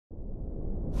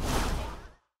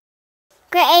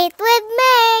Create with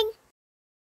Meg!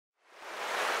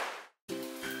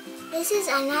 This is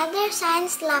another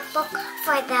science lapbook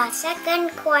for the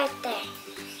second quarter.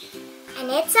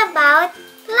 And it's about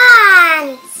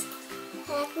plants.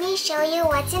 Let me show you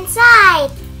what's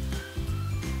inside.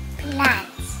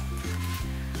 Plants.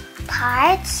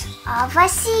 Parts of a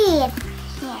seed.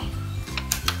 Here.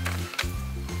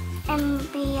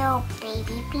 Embryo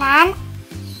baby plant.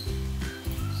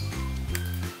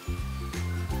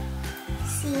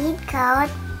 Seed coat.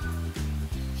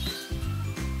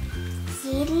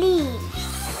 Seed leaves.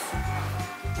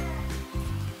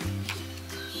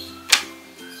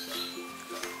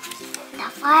 The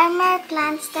farmer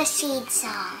plants the seed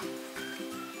song.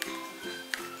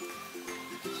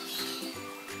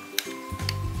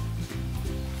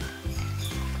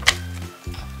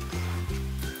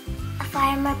 The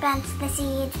farmer plants the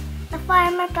seeds. The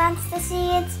farmer plants the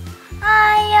seeds.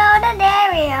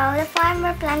 I-O-the-dairy-O, the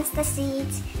farmer plants the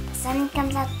seeds. The sun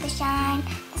comes out to shine.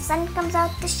 The sun comes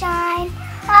out to shine.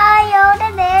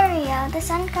 I-O-the-dairy-O, the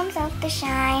sun comes out to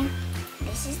shine.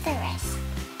 This is the rest.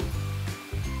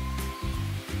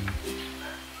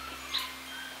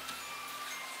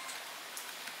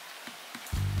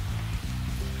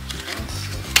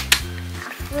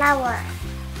 A flower.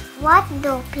 What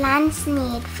do plants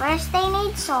need? First they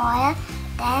need soil,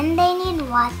 then they need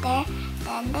water,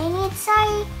 then they need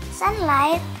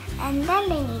sunlight, and then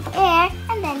they need air,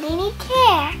 and then they need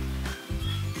care.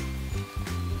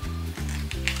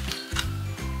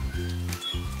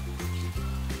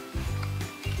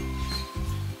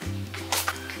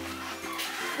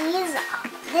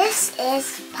 This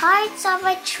is parts of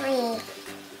a tree.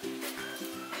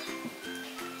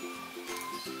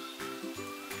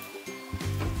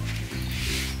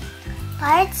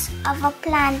 Parts of a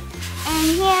plant. And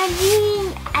here,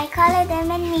 I color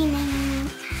them in meaning.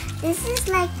 This is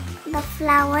like the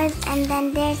flowers, and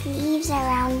then there's leaves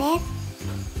around it.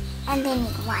 And they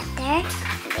need water.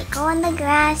 They go on the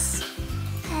grass.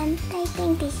 And I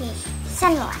think this is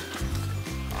sunlight.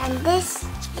 And this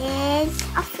is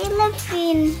a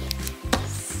Philippine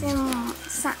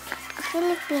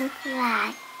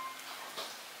flag.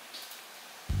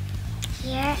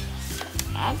 Here is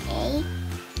red A.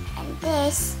 And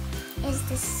this is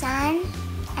the sun,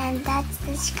 and that's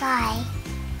the sky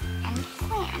and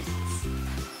plants.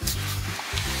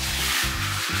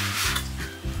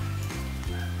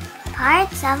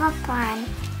 Parts of a plant.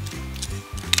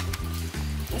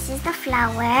 This is the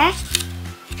flower,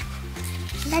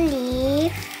 the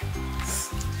leaves,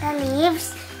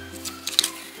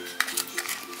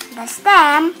 the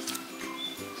stem,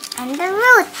 and the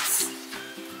roots.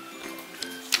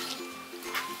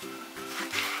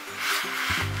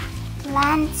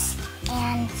 Plants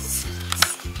and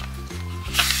seeds.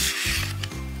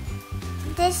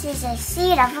 This is a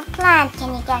seed of a plant.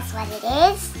 Can you guess what it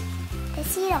is? The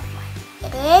seed of what?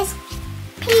 It is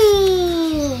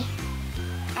pea.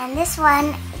 And this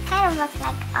one, it kind of looks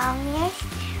like obvious.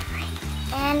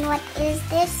 And what is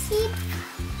this seed?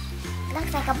 It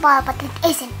looks like a ball, but it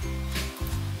isn't.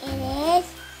 It is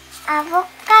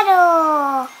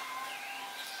avocado.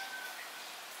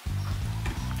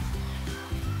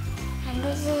 And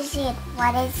this is it.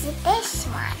 What is this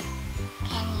one?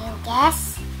 Can you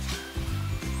guess?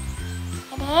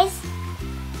 It is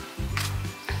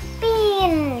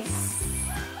beans.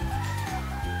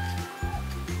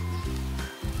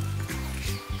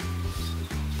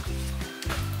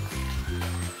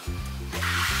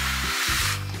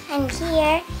 And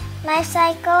here, life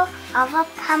cycle of a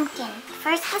pumpkin.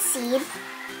 First the seed,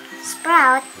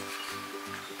 sprout,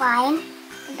 vine,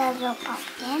 the little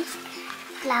pumpkin,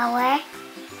 flower,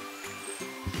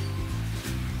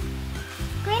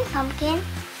 green pumpkin,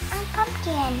 and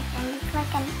pumpkin. And it's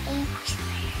like an H.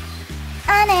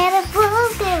 I never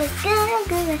proved it was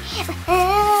good.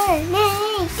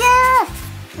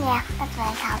 Yeah, that's what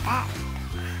I call that.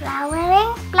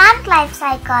 Flowering, plant life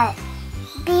cycle,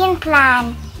 bean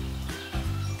plant.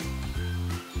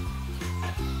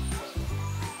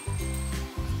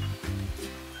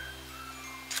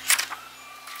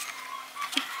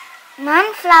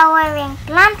 Non-flowering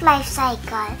plant life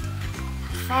cycle,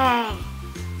 fern.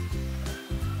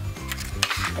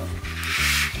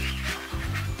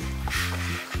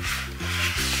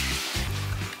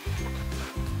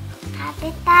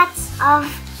 Habitats of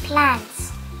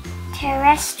plants,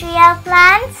 terrestrial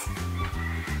plants,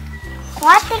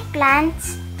 aquatic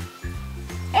plants,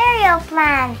 aerial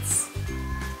plants.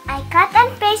 I cut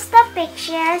and paste the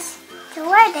pictures to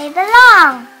where they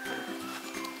belong.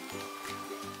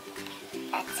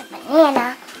 That's a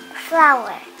banana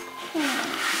flower.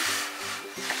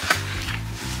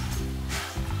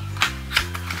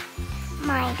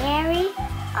 my diary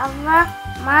of a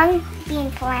Mung bean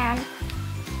plant.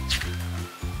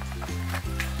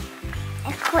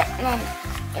 Equipment.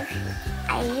 If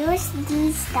I use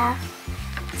these stuff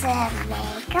to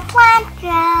make a plant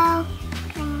grow.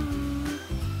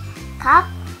 Cup,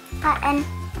 cotton,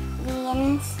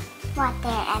 beans,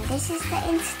 water, and this is the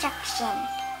instruction.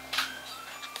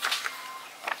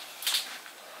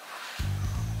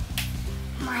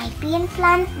 My bean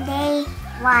plant day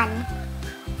 1.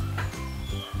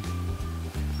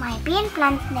 My bean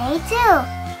plant day 2.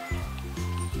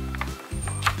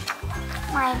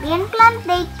 My bean plant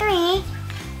day 3.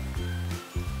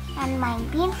 And my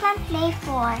bean plant day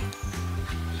 4.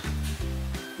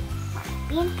 My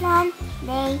bean plant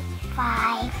day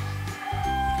 5.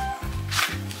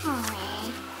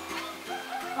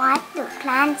 What do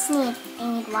plants need? They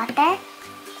need water,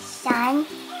 sun,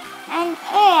 and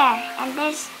air. And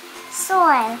there's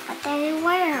soil, but there's a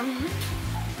worm.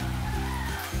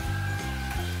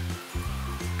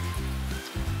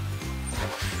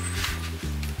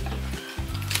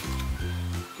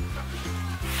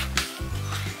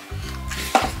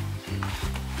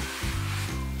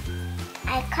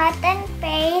 I cut and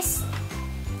paste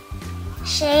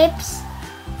shapes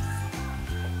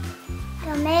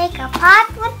to make a pot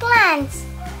with plants.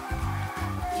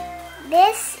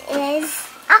 This is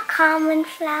a common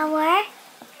flower.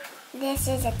 This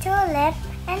is a tulip,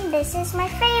 and this is my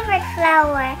favorite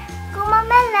flower,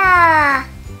 gumamela.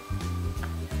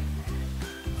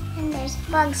 And there's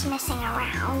bugs messing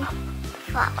around the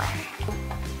flower.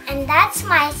 And that's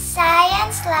my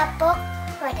science lab book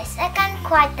for the second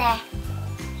quarter.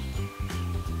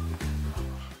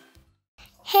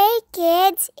 Hey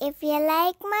kids, if you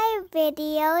like my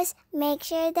videos, make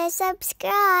sure to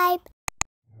subscribe.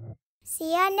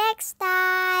 See you next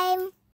time.